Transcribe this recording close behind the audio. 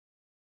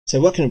So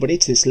welcome everybody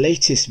to this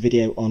latest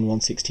video on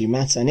 162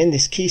 Maths, and in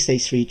this Key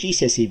Stage 3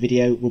 GCSE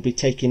video we'll be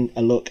taking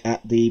a look at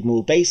the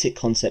more basic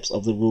concepts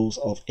of the rules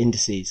of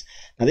indices.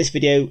 Now this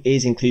video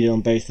is included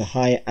on both the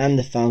higher and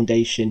the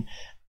foundation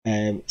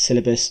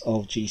syllabus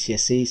of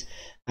GCSEs,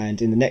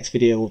 and in the next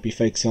video we'll be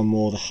focusing on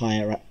more the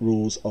higher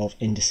rules of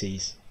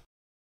indices.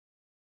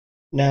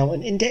 Now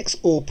an index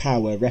or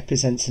power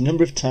represents the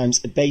number of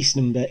times a base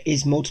number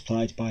is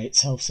multiplied by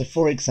itself. So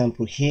for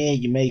example here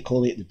you may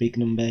call it the big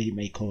number, you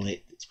may call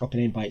it its proper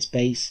name by its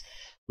base,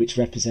 which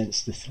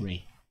represents the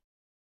 3.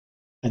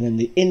 And then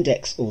the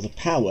index or the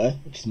power,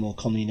 which is more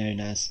commonly known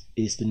as,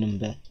 is the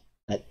number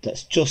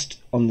that's just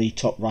on the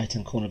top right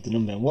hand corner of the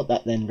number, and what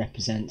that then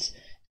represents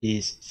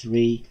is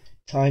 3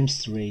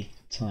 times 3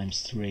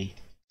 times 3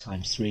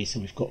 times 3. So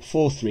we've got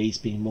 4 3s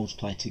being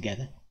multiplied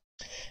together.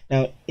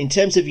 Now in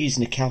terms of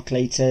using a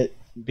calculator,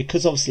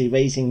 because obviously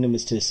raising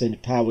numbers to a certain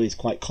power is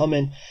quite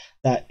common,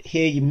 that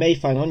here you may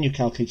find on your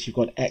calculator you've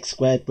got an x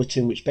squared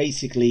button, which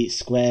basically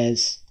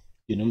squares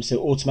your number, so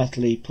it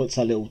automatically puts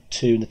that little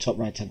 2 in the top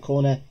right hand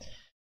corner.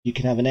 You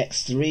can have an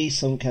x3,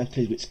 some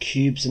calculators, which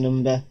cubes a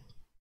number,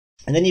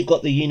 and then you've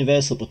got the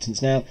universal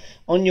buttons. Now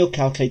on your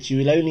calculator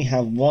you will only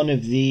have one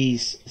of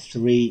these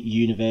 3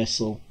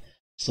 universal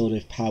sort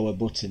of power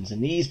buttons,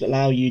 and these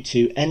allow you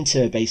to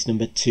enter a base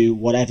number to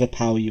whatever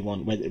power you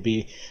want, whether it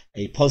be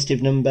a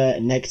positive number, a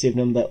negative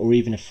number, or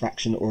even a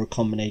fraction or a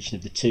combination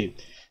of the two.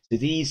 So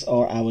these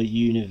are our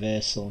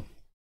universal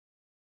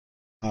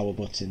power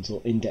buttons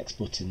or index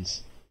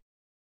buttons,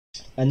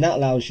 and that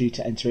allows you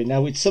to enter it.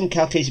 Now with some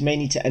calculators you may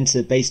need to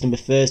enter the base number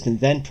first and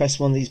then press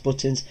one of these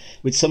buttons.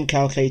 With some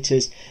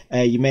calculators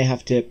you may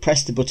have to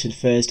press the button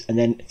first and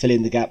then fill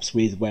in the gaps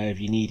with wherever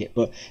you need it.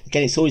 But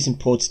again, it's always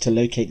important to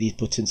locate these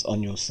buttons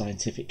on your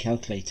scientific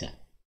calculator.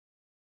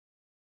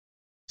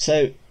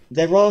 So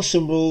there are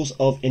some rules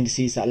of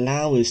indices that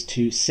allow us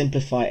to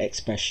simplify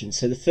expressions.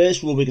 So the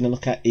first rule we're going to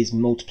look at is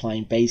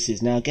multiplying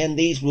bases. Now again,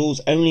 these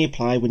rules only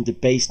apply when the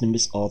base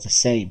numbers are the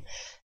same.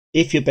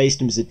 If your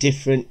base numbers are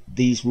different,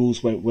 these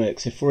rules won't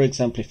work. So for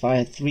example, if I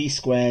had 3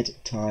 squared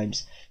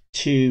times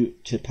 2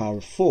 to the power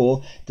of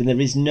 4, then there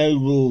is no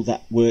rule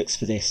that works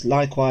for this.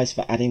 Likewise,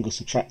 for adding or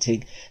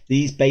subtracting,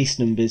 these base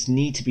numbers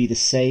need to be the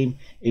same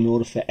in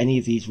order for any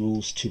of these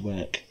rules to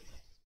work.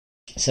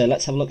 So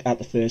let's have a look at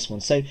the first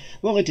one. So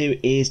what I'm going to do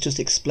is just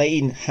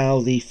explain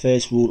how the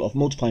first rule of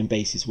multiplying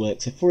bases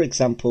works. So for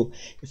example,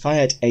 if I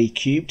had a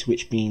cubed,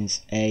 which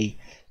means a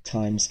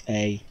times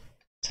a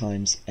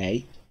times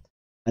a,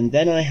 and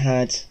then I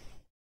had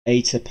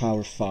a to the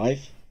power of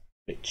 5,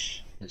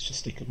 which, let's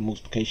just stick a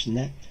multiplication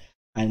there,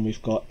 and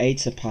we've got a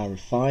to the power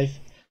of 5.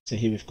 So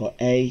here we've got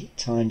a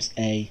times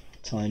a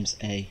times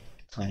a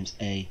times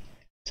a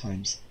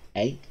times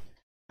a.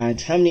 And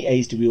how many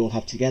a's do we all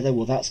have together?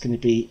 Well, that's going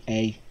to be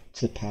a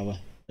to the power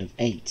of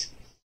 8.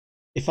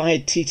 If I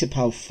had t to the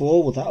power of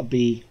 4, well, that would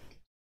be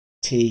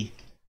t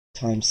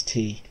times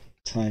t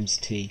times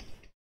t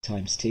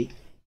times t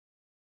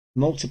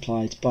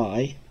multiplied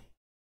by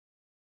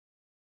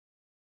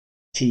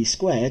t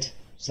squared,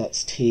 so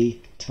that's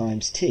t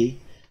times t.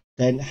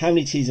 Then how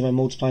many t's am I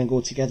multiplying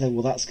all together?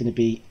 Well, that's going to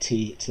be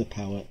t to the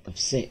power of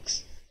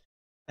 6.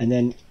 And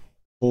then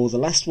for the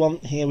last one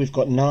here we've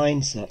got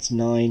 9, so that's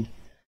 9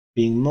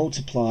 being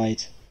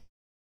multiplied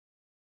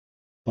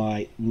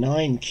by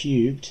 9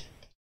 cubed,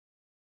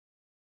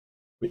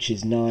 which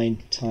is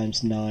 9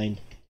 times 9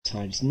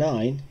 times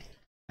 9.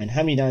 And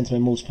how many 9s am I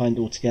multiplying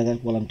all together?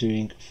 Well, I'm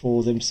doing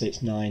 4 of them, so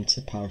it's 9 to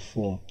the power of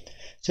 4.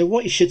 So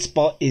what you should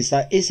spot is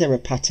that, is there a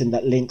pattern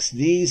that links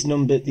these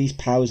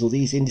powers or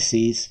these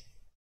indices,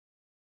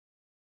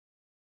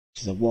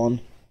 which is a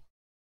 1,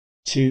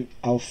 to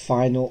our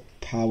final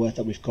power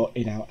that we've got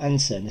in our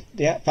answer? And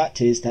the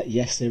fact is that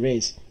yes, there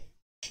is.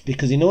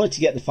 Because in order to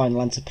get the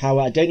final answer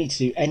power, I don't need to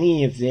do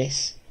any of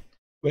this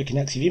working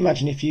out. So if you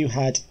imagine if you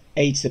had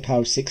a to the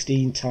power of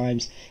 16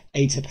 times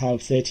a to the power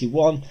of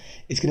 31,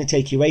 it's going to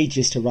take you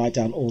ages to write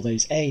down all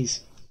those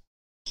a's.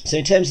 So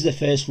in terms of the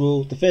first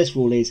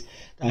rule is,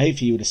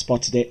 hopefully you would have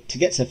spotted it, to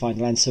get to the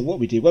final answer, what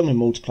we do when we're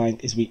multiplying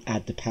is we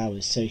add the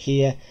powers. So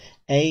here,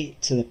 a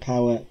to the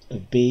power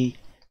of b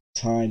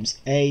times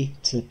a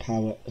to the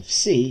power of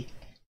c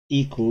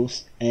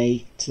equals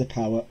a to the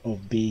power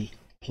of b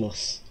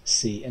plus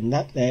c. And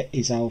that there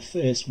is our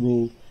first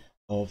rule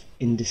of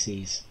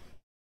indices.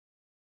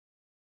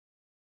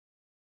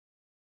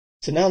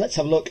 So now let's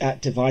have a look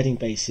at dividing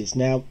bases.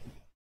 Now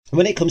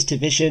when it comes to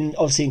division,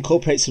 obviously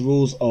incorporates the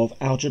rules of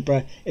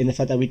algebra in the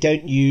fact that we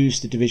don't use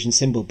the division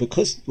symbol,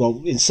 because,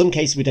 well, in some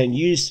cases we don't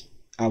use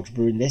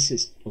algebra in this.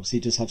 It obviously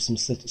does have some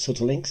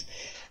subtle links,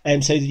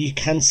 so that you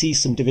can see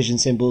some division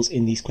symbols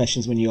in these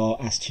questions when you are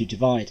asked to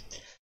divide.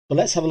 But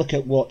let's have a look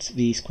at what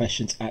these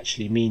questions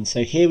actually mean.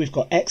 So here we've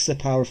got x to the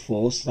power of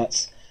 4, so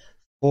that's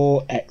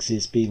 4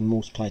 x's being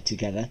multiplied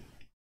together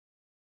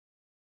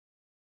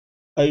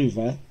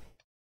over,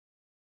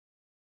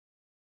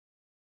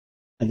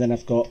 and then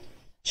I've got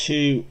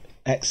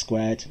 2x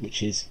squared,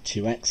 which is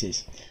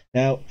 2x's.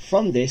 Now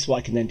from this, what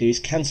I can then do is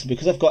cancel,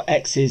 because I've got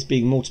x's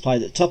being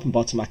multiplied at the top and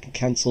bottom, I can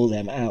cancel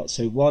them out.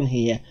 So 1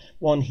 here,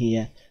 1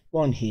 here,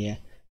 1 here,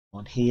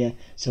 1 here.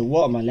 So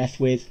what am I left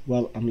with?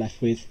 Well, I'm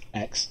left with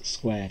x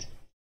squared.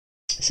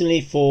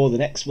 Similarly for the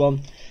next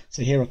one,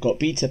 so here I've got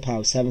b to the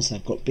power 7, so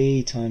I've got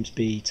b times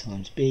b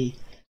times b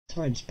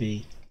times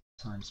b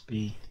times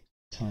b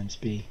times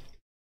b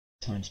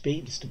times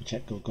b. Just double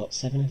check I've got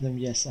 7 of them.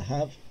 Yes, I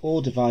have.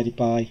 All divided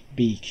by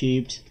b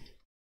cubed.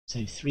 So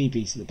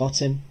 3b's at the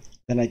bottom.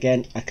 Then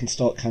again, I can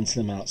start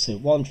cancelling them out. So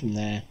 1 from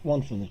there,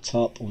 1 from the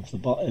top, 1 from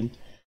the bottom,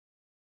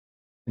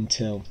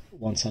 until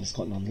one side has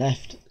got none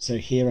left. So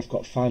here I've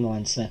got final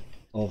answer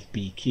of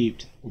b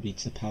cubed, or b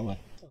to the power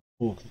of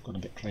 4, because I've gone a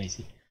bit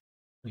crazy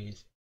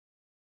with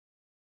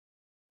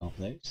of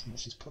those.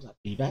 Let's just put that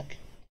b back.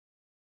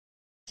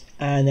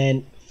 And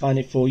then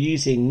finally, for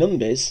using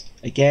numbers,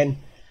 again,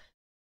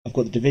 I've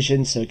got the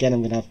division. So again,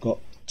 I'm going to have got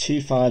 2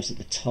 5s at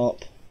the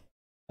top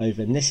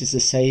over, and this is the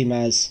same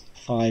as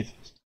 5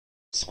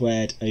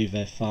 squared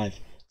over 5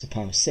 to the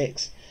power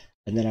 6.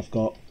 And then I've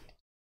got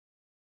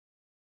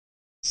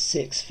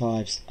 6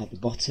 5s at the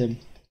bottom.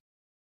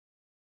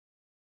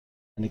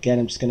 And again,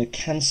 I'm just going to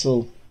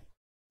cancel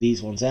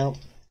these ones out.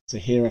 So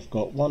here I've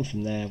got 1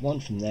 from there, 1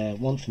 from there,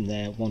 1 from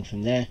there, 1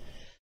 from there.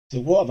 So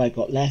what have I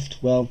got left?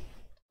 Well,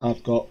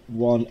 I've got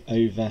 1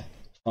 over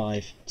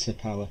 5 to the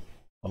power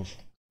of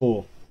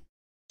 4.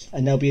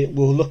 And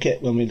we'll look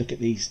at when we look at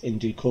these in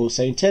due course.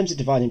 So in terms of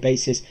dividing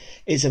basis,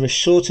 is there a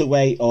shorter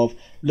way of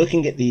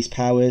looking at these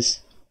powers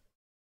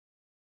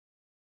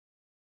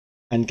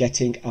and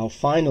getting our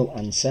final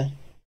answer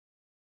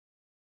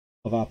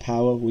of our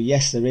power? Well,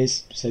 yes, there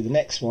is. So the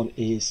next one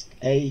is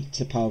a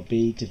to the power of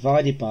b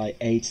divided by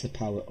a to the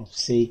power of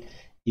c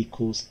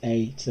equals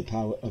a to the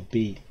power of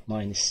b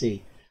minus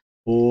c.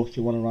 Or if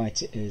you want to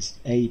write it as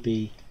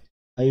ab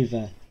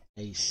over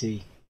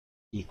ac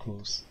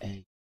equals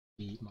ab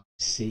minus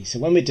c. So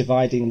when we're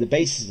dividing and the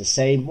bases are the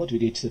same, what do we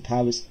do to the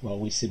powers? Well,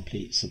 we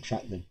simply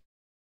subtract them.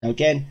 Now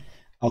again,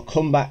 I'll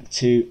come back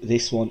to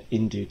this one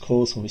in due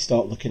course when we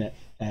start looking at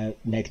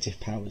negative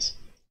powers.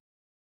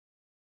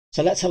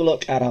 So let's have a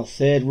look at our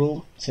third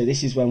rule. So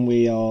this is when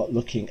we are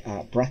looking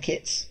at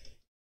brackets.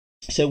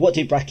 So what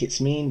do brackets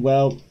mean?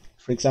 Well,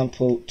 for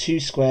example, 2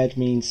 squared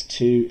means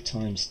 2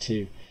 times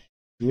 2.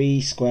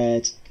 3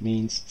 squared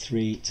means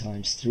 3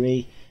 times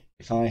 3.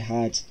 If I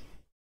had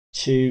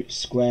 2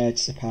 squared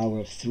to the power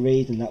of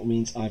 3, then that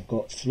means I've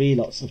got 3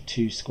 lots of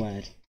 2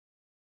 squared.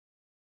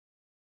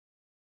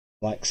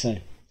 Like so.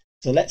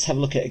 So let's have a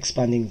look at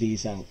expanding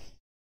these out.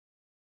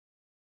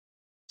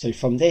 So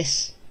from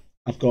this,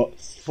 I've got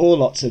 4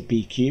 lots of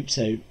b cubed,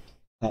 so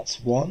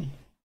that's 1,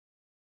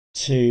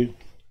 2,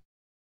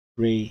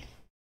 3,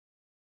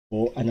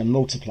 4, and I'm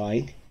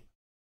multiplying.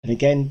 And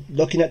again,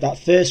 looking at that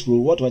first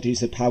rule, what do I do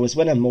to the powers?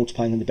 When I'm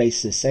multiplying and the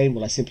bases are the same,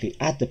 well, I simply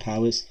add the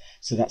powers,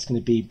 so that's going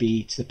to be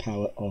b to the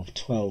power of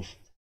 12.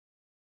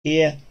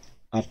 Here,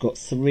 I've got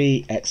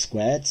 3x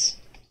squareds.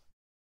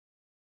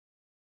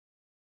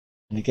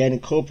 And again,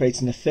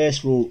 incorporating the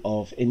first rule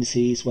of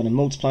indices, when I'm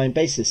multiplying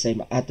bases the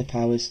same, I add the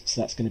powers, so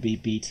that's going to be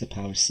b to the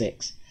power of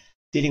 6.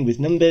 Dealing with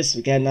numbers,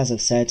 again, as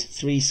I've said,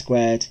 3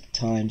 squared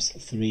times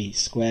 3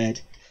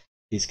 squared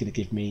is going to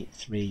give me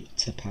 3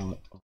 to the power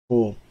of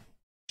 4.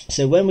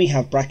 So when we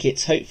have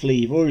brackets, hopefully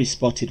you've already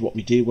spotted what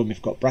we do when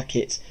we've got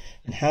brackets,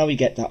 and how we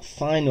get that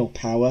final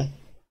power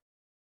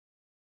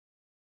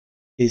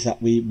is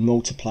that we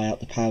multiply out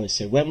the powers.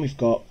 So when we've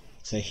got,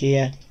 so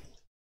here,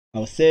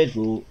 our third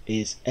rule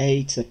is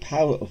a to the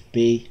power of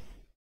b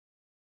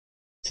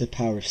to the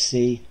power of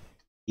c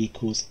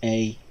equals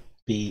a,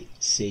 b,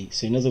 c.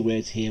 So in other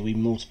words, here we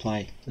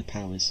multiply the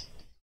powers.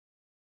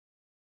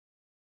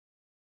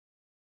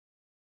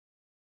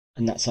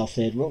 And that's our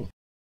third rule.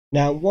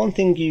 Now, one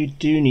thing you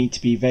do need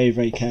to be very,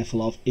 very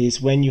careful of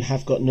is when you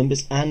have got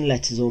numbers and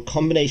letters, or a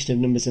combination of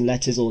numbers and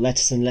letters, or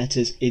letters and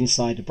letters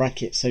inside a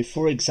bracket. So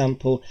for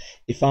example,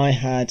 if I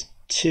had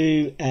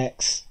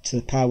 2x to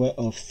the power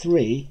of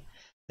 3,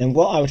 then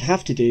what I would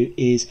have to do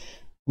is,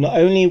 not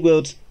only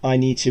would I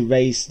need to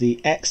raise the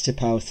x to the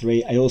power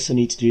 3, I also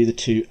need to do the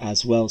 2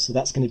 as well. So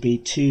that's going to be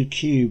 2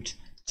 cubed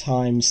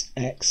times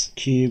x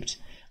cubed,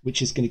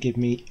 which is going to give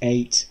me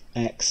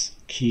 8x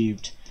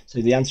cubed.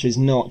 So the answer is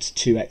not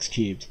 2x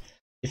cubed.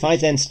 If I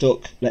then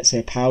stuck, let's say,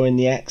 a power in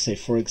the x, so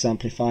for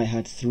example, if I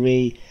had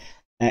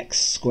 3x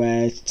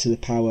squared to the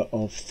power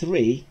of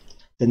 3,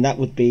 then that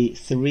would be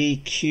 3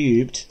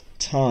 cubed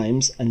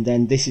times, and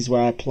then this is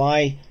where I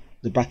apply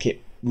the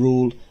bracket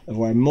rule of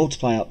where I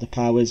multiply out the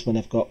powers when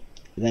I've got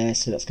there.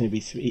 So that's going to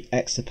be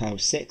 3x to the power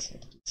of 6.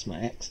 That's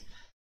my x.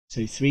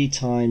 So 3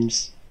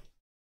 times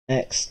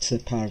x to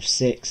the power of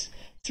 6.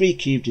 3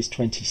 cubed is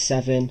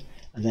 27,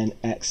 and then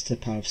x to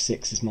the power of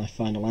 6 is my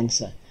final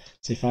answer.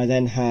 So if I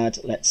then had,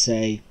 let's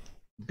say,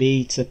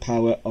 b to the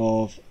power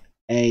of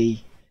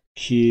a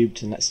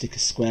cubed, and let's stick a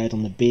squared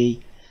on the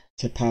b,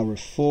 to the power of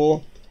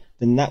 4,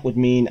 then that would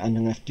mean I'm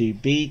going to have to do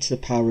b to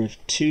the power of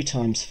 2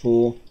 times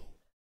 4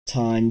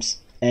 times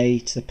a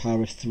to the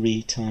power of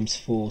 3 times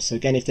 4. So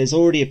again, if there's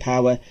already a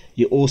power,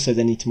 you also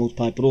then need to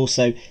multiply, but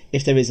also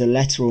if there is a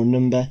letter or a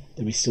number,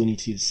 then we still need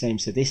to do the same.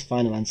 So this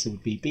final answer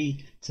would be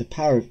b to the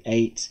power of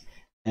 8,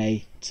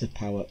 a to the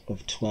power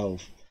of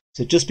 12.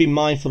 So just be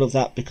mindful of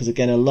that, because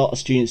again, a lot of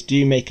students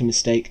do make a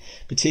mistake,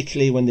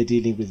 particularly when they're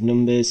dealing with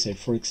numbers. So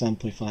for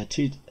example, if I had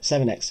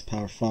 7x to the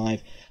power of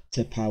 5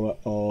 to the power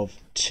of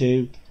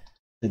 2,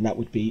 then that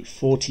would be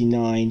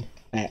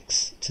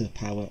 49x to the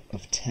power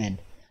of 10.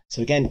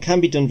 So again, it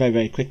can be done very,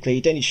 very quickly.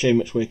 You don't need to show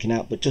much working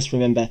out, but just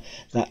remember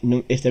that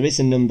if there is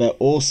a number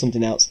or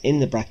something else in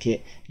the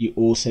bracket, you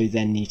also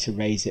then need to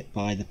raise it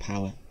by the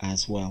power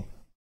as well.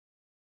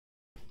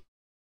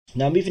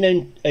 Now moving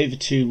on over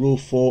to rule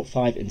 4,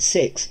 5 and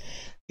 6,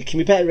 it can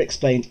be better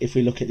explained if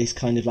we look at this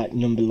kind of like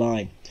number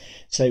line.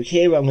 So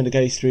here I'm going to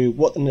go through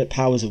what the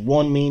powers of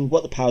 1 mean,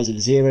 what the powers of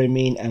 0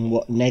 mean, and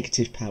what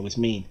negative powers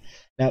mean.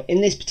 Now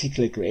in this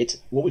particular grid,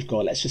 what we've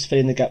got, let's just fill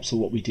in the gaps of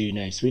what we do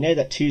know. So we know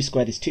that 2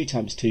 squared is 2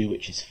 times 2,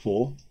 which is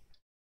 4.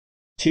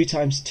 2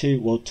 times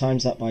 2, well,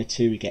 times that by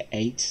 2, we get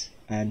 8.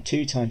 And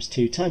 2 times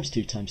 2 times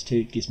 2 times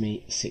 2 gives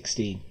me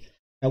 16.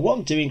 Now what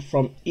I'm doing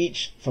from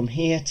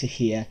here to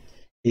here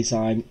is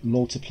I'm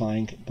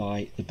multiplying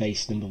by the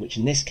base number, which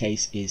in this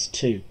case is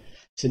 2.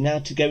 So now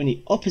to go in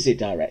the opposite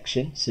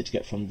direction, so to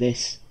get from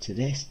this to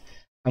this,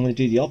 I'm going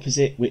to do the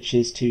opposite, which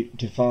is to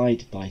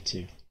divide by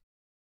 2.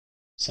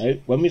 So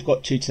when we've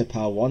got 2 to the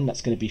power 1,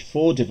 that's going to be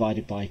 4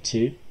 divided by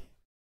 2,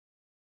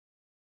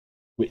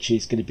 which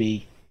is going to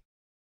be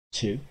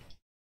 2.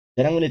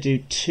 Then I'm going to do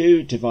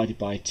 2 divided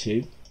by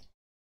 2,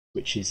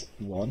 which is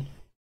 1.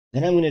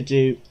 Then I'm going to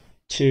do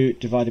 2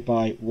 divided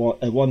by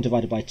 1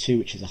 divided by 2,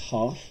 which is a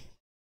half.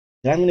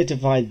 Then I'm going to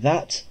divide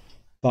that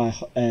by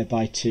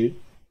 2.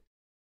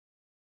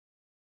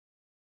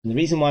 And the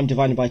reason why I'm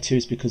dividing by 2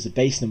 is because the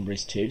base number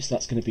is 2, so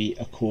that's going to be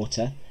a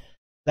quarter.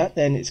 That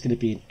then is going to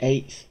be an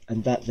eighth,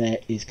 and that there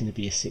is going to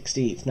be a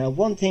 16th. Now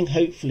one thing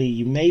hopefully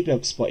you may be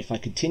able to spot if I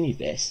continue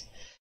this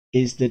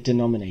is the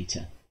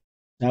denominator.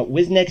 Now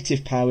with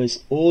negative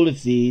powers, all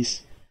of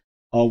these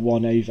are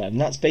 1 over, and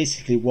that's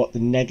basically what the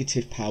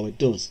negative power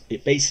does.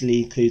 It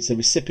basically includes the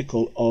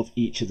reciprocal of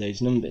each of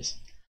those numbers.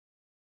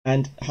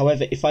 And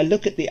however, if I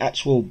look at the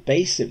actual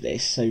base of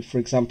this, so for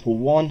example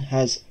 1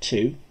 has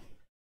 2,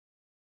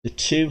 the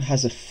 2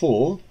 has a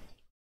 4,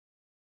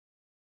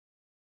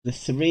 the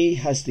 3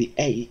 has the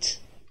 8,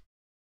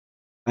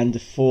 and the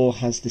 4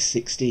 has the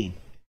 16.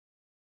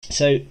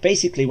 So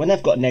basically when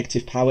I've got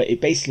negative power,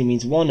 it basically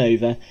means 1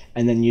 over,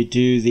 and then you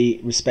do the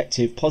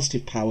respective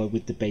positive power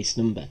with the base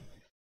number.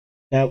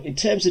 Now in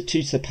terms of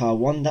 2 to the power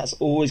 1, that's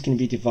always going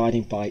to be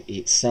dividing by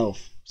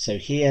itself. So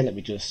here, let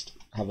me just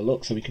have a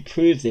look. So we could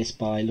prove this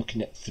by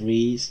looking at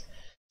 3's.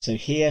 So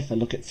here, if I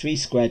look at 3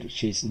 squared,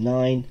 which is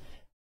 9,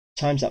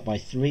 times that by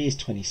 3 is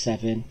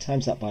 27,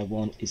 times that by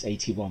 1 is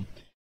 81.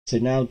 So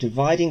now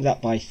dividing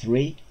that by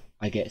 3,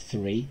 I get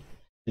 3.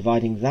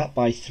 Dividing that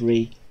by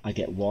 3, I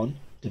get 1.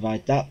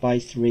 Divide that by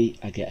 3,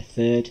 I get a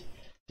third.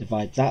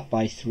 Divide that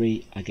by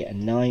 3, I get a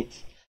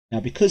ninth.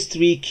 Now because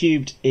 3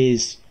 cubed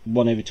is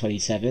 1 over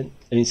 27,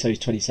 so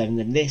 27,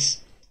 then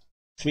this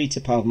 3 to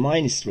the power of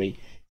minus 3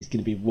 is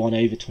going to be 1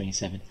 over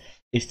 27.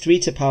 If 3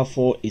 to the power of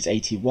 4 is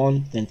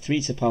 81, then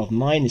 3 to the power of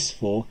minus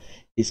 4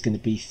 is going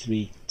to be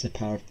 3 to the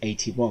power of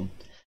 81.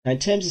 Now in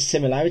terms of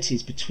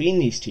similarities between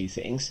these two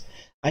things,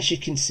 as you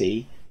can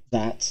see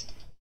that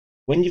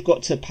when you've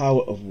got to the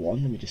power of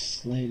 1, let me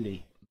just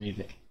slowly move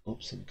it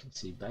up so we can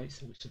see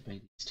both, which have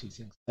made these two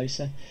things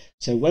closer.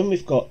 So when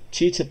we've got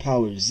 2 to the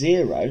power of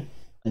 0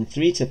 and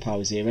 3 to the power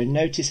of 0,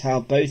 notice how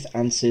both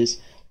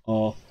answers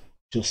are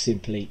just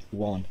simply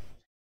 1.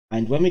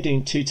 And when we're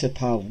doing 2 to the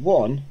power of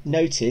 1,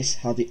 notice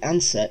how the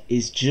answer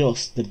is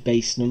just the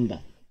base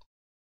number.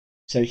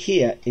 So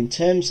here, in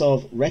terms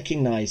of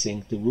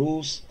recognizing the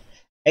rules,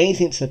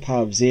 anything to the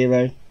power of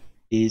 0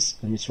 is,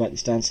 let me just write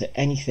this down, so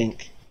anything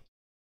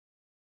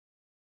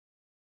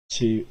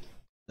to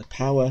the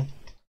power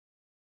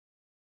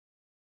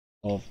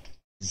of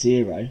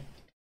 0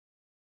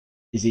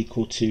 is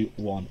equal to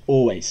 1,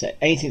 always. So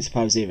anything to the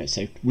power of 0,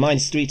 so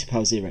minus 3 to the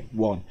power of 0,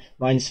 1,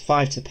 minus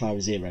 5 to the power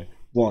of 0,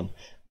 1,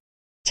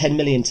 10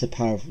 million to the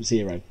power of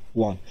 0,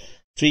 1,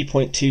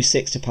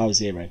 3.26 to the power of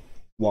 0,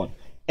 1.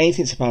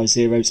 Anything to the power of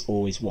 0 is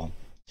always 1.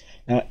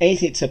 Now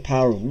anything to the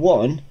power of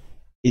 1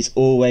 is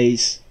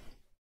always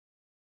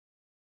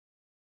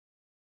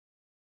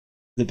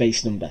the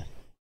base number.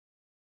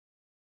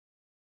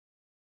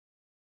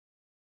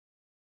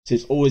 So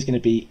it's always going to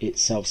be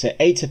itself. So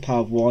a to the power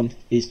of 1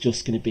 is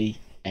just going to be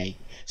a.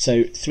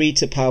 So 3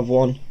 to the power of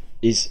 1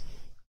 is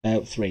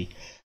 3.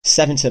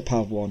 7 to the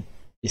power of 1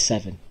 is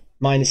 7.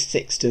 Minus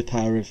 6 to the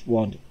power of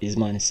 1 is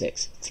minus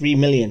 6. 3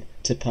 million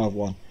to the power of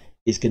 1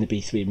 is going to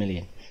be 3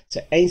 million.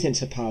 So anything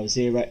to the power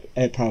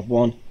of power of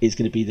 1 is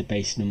going to be the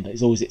base number.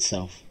 It's always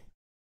itself.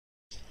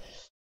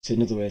 So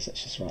in other words,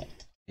 let's just write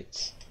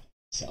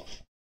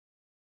itself.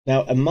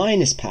 Now a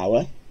minus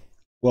power,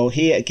 well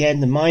here again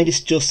the minus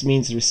just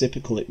means the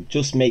reciprocal, it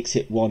just makes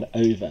it 1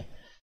 over.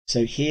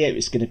 So here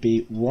it's going to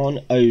be 1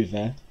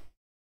 over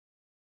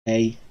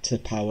a to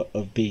the power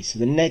of b. So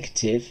the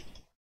negative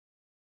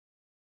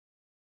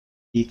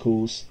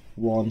equals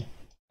 1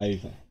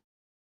 over.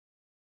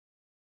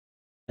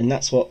 And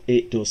that's what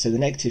it does. So the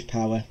negative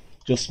power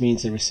just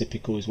means the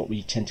reciprocal is what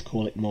we tend to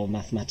call it more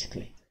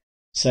mathematically.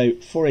 So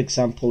for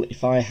example,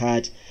 if I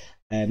had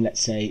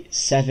let's say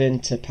 7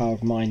 to the power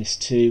of minus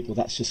 2, well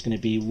that's just going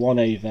to be 1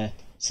 over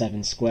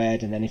 7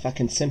 squared, and then if I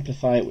can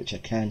simplify it, which I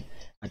can,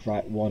 I'd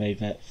write 1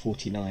 over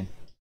 49.